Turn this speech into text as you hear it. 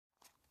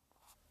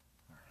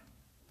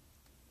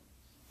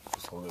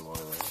toilet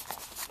water, right?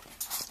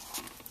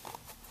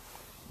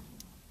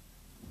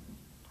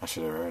 I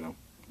should have read them.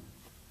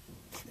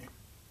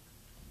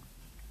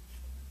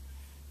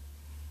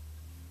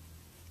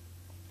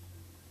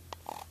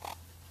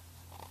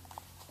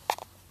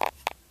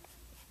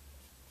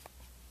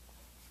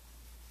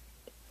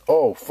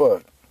 Oh,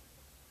 fuck.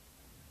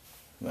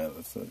 No,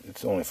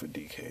 it's only for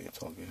DK. It's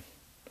all good.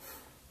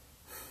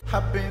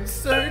 I've been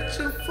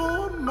searching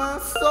for my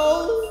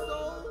soul.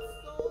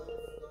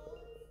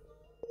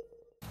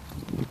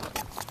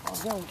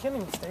 Oh, yo, I'm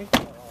kidding, Steve.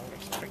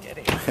 Forget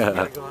it.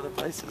 Gotta go other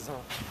places, huh?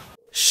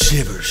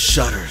 Shivers,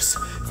 shudders,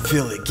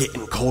 feel it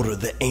getting colder.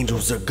 The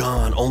angels are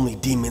gone, only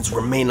demons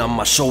remain on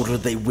my shoulder.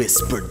 They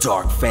whisper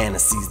dark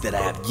fantasies that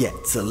I have yet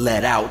to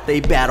let out.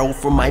 They battle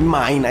for my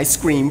mind, I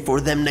scream for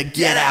them to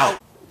get out.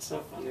 It's so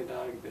funny,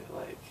 dog, that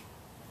like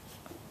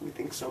we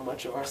think so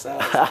much of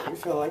ourselves. We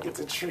feel like it's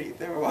a treat.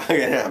 They were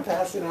walking out,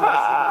 passing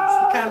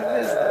out. It's kind of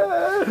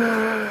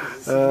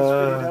is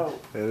though.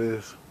 It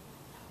is.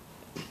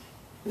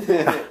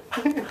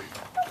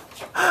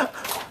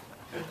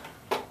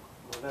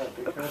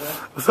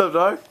 What's up,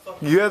 dog?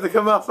 You have to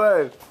come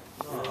outside.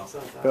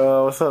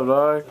 What's up,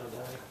 dog?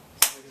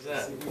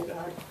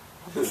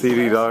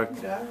 CD, dog.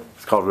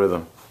 It's called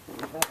Rhythm.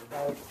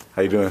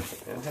 How you doing?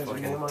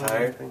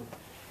 Tired?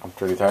 I'm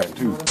pretty tired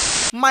too.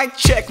 Mic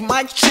check,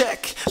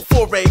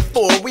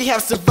 484. We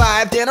have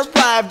survived and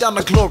arrived on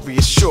a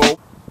glorious shore.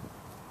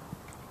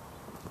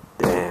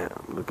 Damn,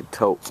 look at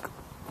Toke.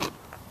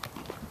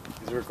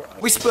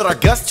 We split our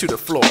guts to the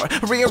floor,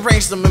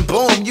 rearranged them, and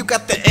boom, you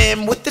got the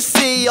M with the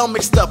C all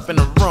mixed up in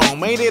a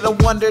room. Ain't it a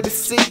wonder to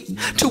see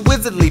two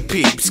wizardly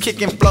peeps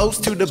kicking flows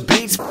to the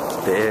beats?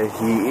 There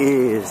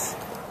he is.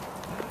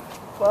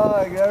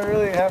 Fuck, that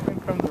really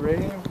happened from the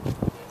radio?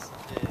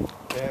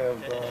 Damn,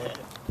 dog.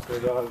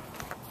 Good dog.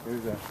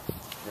 Who's that?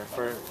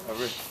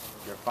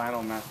 Your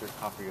final master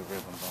copy of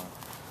Rhythm, dog.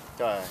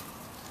 Dog.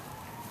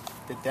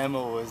 The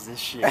demo was this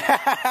shit.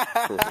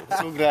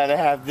 So glad I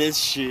have this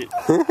shit.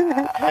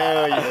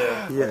 Hell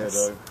yeah. Yes.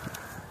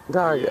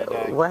 Yeah,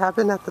 Dog, what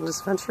happened at the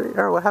dispensary?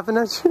 Or what happened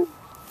at you?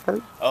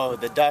 Oh,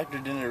 the doctor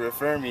didn't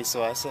refer me,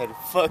 so I said,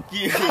 fuck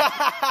you.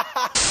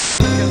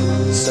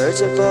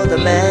 Searching for the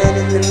man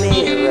in the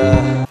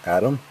mirror.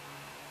 Adam?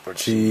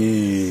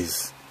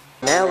 Jeez.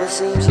 Now it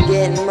seems you're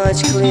getting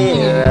much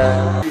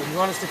clearer. You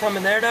want us to come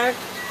in there, dog?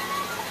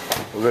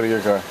 We'll go to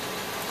your car.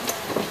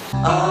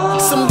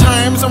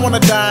 Sometimes I wanna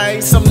die,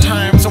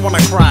 sometimes I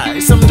wanna cry.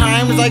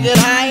 Sometimes I get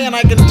high and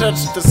I can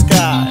touch the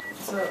sky.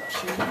 What's up,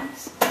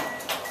 cheese?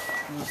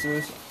 What's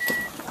this?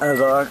 Hey,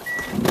 dog.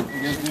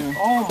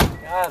 Oh my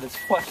god, it's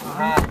fucking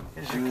hot.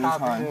 Here's your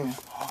copy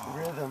of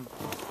Rhythm.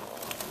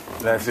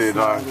 That's it,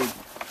 dog.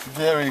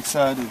 Very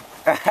excited.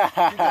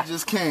 I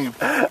just came.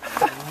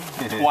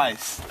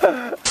 Twice.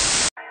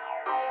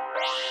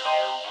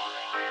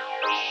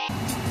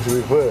 Do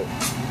we put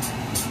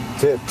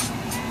tip?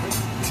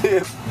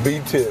 Tip.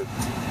 B-tip.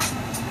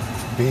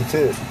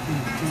 B-tip.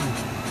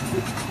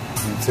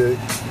 B-tip.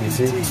 B-T.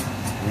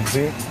 B-T.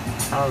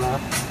 I don't know.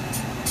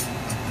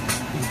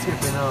 You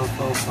tipping on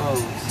faux.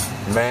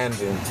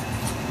 Mandan.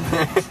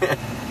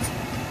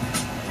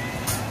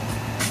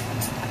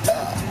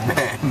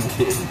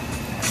 Mandan.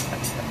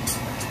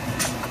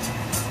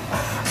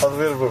 I was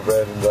gonna put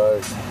Brandon,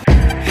 dog.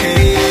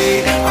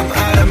 Hey, I'm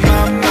out of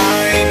my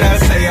mind. I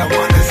say I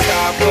wanna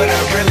stop, but I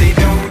really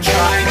don't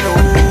try, no.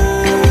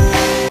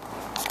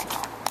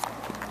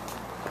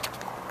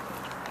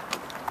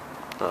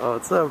 Oh,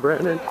 what's up,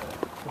 Brandon?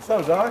 What's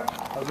up, dog?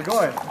 How's it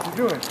going? What you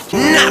doing?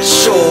 Not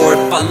sure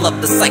if I love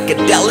the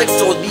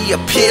psychedelics or the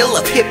appeal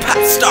of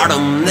hip-hop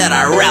stardom that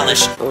I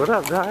relish. What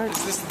up, dog?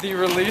 Is this the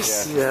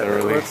release? Yeah, The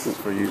release is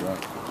for you, dog.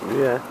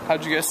 Yeah.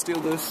 How'd you guys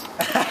steal this?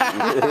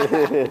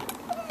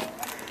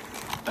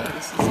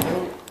 This is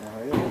dope.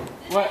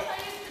 What? I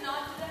used to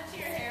not do that to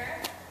your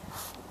hair.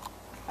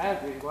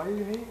 Abby, why are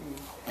you hating me?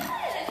 You don't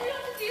have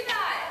to do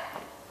that.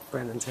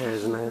 Brandon's hair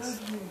is nice.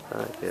 I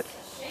like it.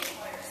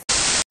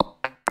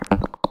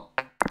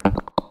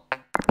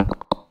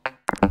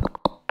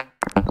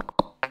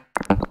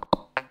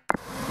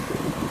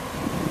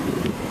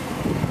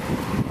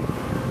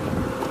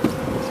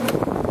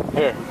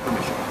 Here.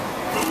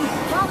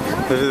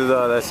 This is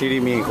that CD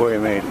me and Corey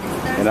made,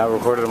 and I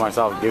recorded it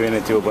myself, giving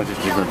it to a bunch of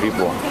different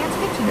people.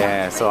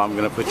 Yeah, so I'm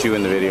gonna put you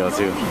in the video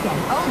too.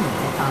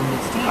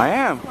 I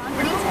am.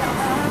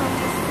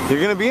 You're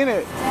gonna be in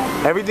it.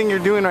 Everything you're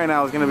doing right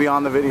now is gonna be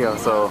on the video.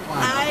 So.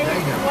 I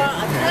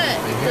want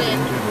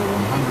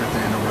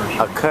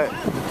A cut.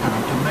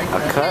 A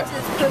cut.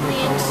 Just put me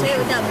in shit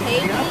without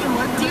paying me.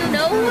 Do you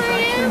know who I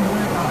am?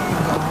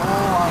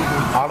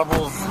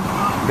 Audible's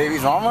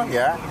baby's mama?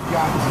 Yeah.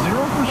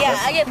 Yeah,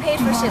 I get paid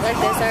for shit like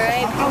this,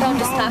 alright? People don't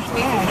just talk to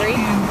me for free.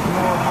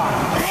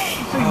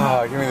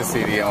 Give me the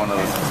CD. I want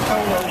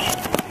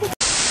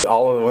those.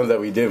 All of the ones that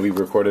we did, we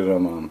recorded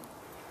them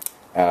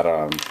at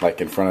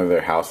like in front of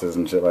their houses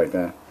and shit like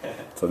that.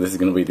 So this is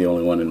gonna be the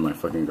only one in my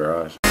fucking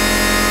garage.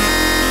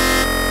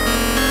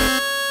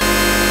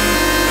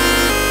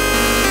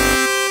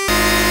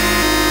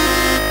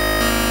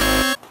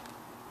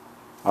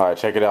 All right,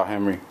 check it out,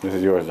 Henry. This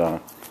is yours,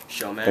 Donna.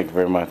 Show, man. Thank you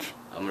very much.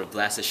 I'm gonna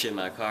blast the shit in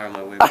my car on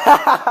my way.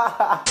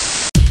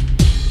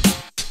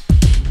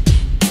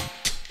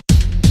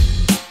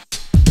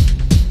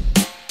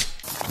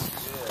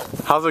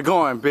 How's it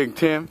going, Big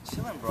Tim?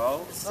 Chilling, bro.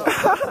 What's up?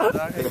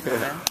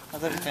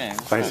 How's everything?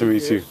 Nice to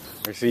meet you.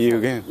 I see you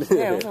again.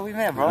 Yeah, what's up, we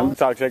met, bro? Let me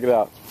talk. Check it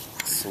out.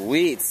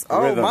 Sweet.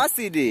 Oh, Rhythm. my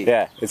CD.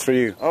 Yeah, it's for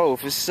you. Oh,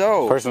 for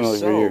sure. Personally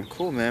for you.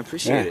 Cool, man.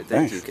 Appreciate Yeah, it.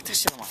 Thank thanks. you. Get that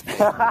shit on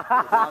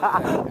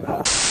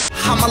my face.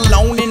 I'm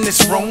alone in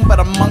this room, but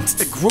amongst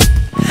the group.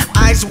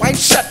 Eyes wide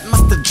shut,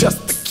 must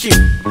adjust the cue.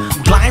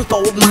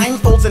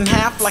 Blindfolds in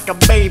half like a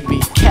baby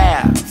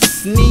calf.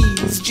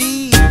 Sneeze,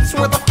 jeez,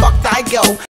 where the fuck did I go?